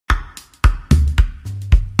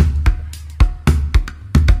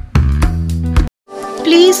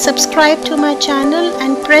Please subscribe to my channel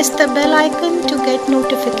and press the bell icon to get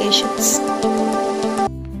notifications.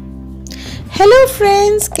 Hello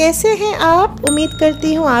friends, कैसे हैं आप? उम्मीद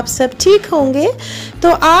करती हूँ आप सब ठीक होंगे। तो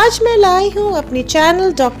आज मैं लाई हूँ अपनी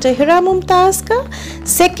चैनल डॉक्टर हिरा मुमताज़ का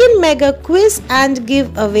second mega quiz and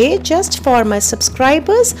give away just for my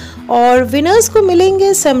subscribers, और विनर्स को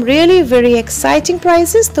मिलेंगे some really very exciting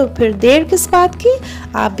prices. तो फिर देर किस बात की,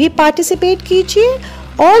 आप भी पार्टिसिपेट कीजिए।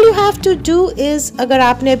 All you have to do is, अगर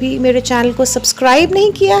आपने अभी मेरे चैनल को सब्सक्राइब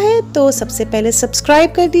नहीं किया है तो सबसे पहले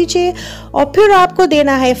सब्सक्राइब कर दीजिए, और फिर आपको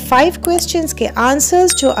देना है 5 क्वेश्चंस के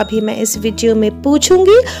आंसर्स जो अभी मैं इस वीडियो में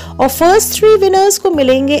पूछूंगी, और फर्स्ट 3 विनर्स को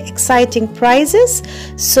मिलेंगे exciting prices.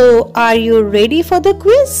 So are you ready for the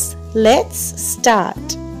quiz? Let's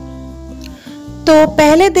start. तो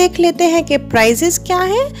पहले देख लेते हैं कि प्राइजेस क्या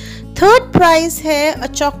हैं। थर्ड प्राइज है अ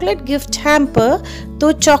चॉकलेट गिफ्ट हैम्पर,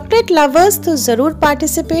 तो चॉकलेट लवर्स तो जरूर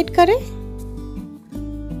पार्टिसिपेट करें।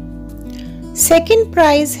 सेकंड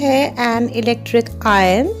प्राइज है an electric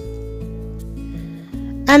iron,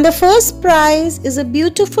 and the first prize is a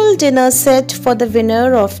beautiful dinner set for the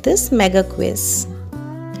winner of this mega quiz.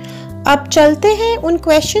 अब चलते हैं उन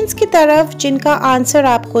क्वेश्चंस की तरफ जिनका आंसर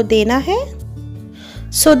आपको देना है।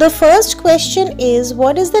 So the first question is,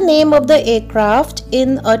 what is the name of the aircraft in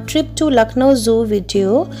a trip to Lucknow Zoo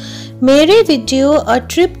video? मेरे video a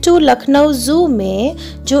trip to Lucknow zoo में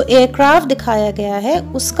जो एयरक्राफ्ट दिखाया गया है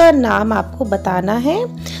उसका नाम आपको बताना है।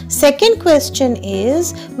 Second question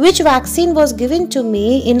is, which vaccine was given to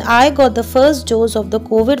me in I got the first dose of the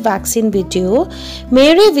Covid vaccine video.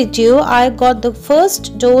 मेरे video I got the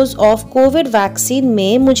first dose of Covid vaccine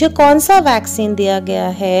में मुझे कौन सा वैक्सीन दिया गया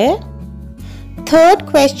है। Third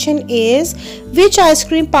question is, which ice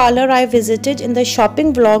cream parlor I visited in the shopping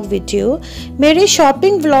vlog video? मेरे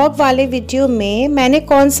shopping vlog वाले वीडियो में मैंने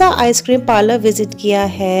कौन सा आइसक्रीम पार्लर विजिट किया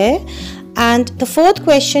है। And the fourth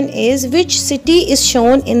question is, which city is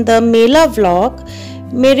shown in the Mela vlog?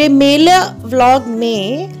 मेरे मेला vlog में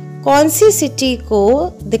कौन सी सिटी को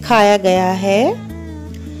दिखाया गया है।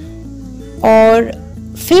 और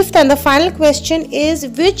fifth and the final question is,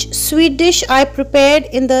 which sweet dish I prepared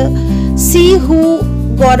in the See Who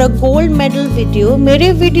Got a Gold Medal video? मेरे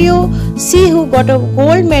video See Who Got a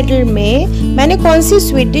Gold Medal में मैंने कौन सी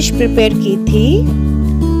स्वीट डिश प्रिपेयर की थी।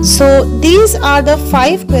 So these are the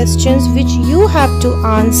 5 questions which you have to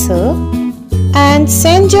answer, and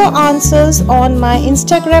send your answers on my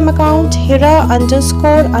Instagram account hira__mumtaz.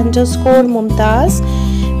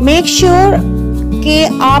 Make sure कि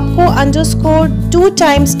आपको underscore 2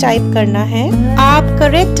 times type करना है। आप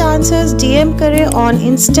करेक्ट आंसर्स DM करें ऑन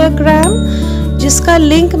इंस्टाग्राम, जिसका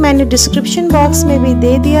link मैंने डिस्क्रिप्शन बॉक्स में भी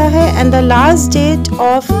दे दिया है। And the last date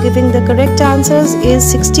of giving the correct answers is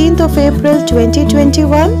 16th of April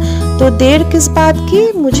 2021। तो देर किस बात की,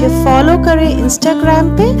 मुझे फॉलो करें इंस्टाग्राम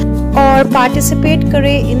पे और पार्टिसिपेट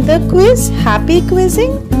करें in the quiz. Happy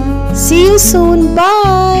quizzing, C you soon,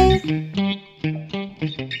 bye.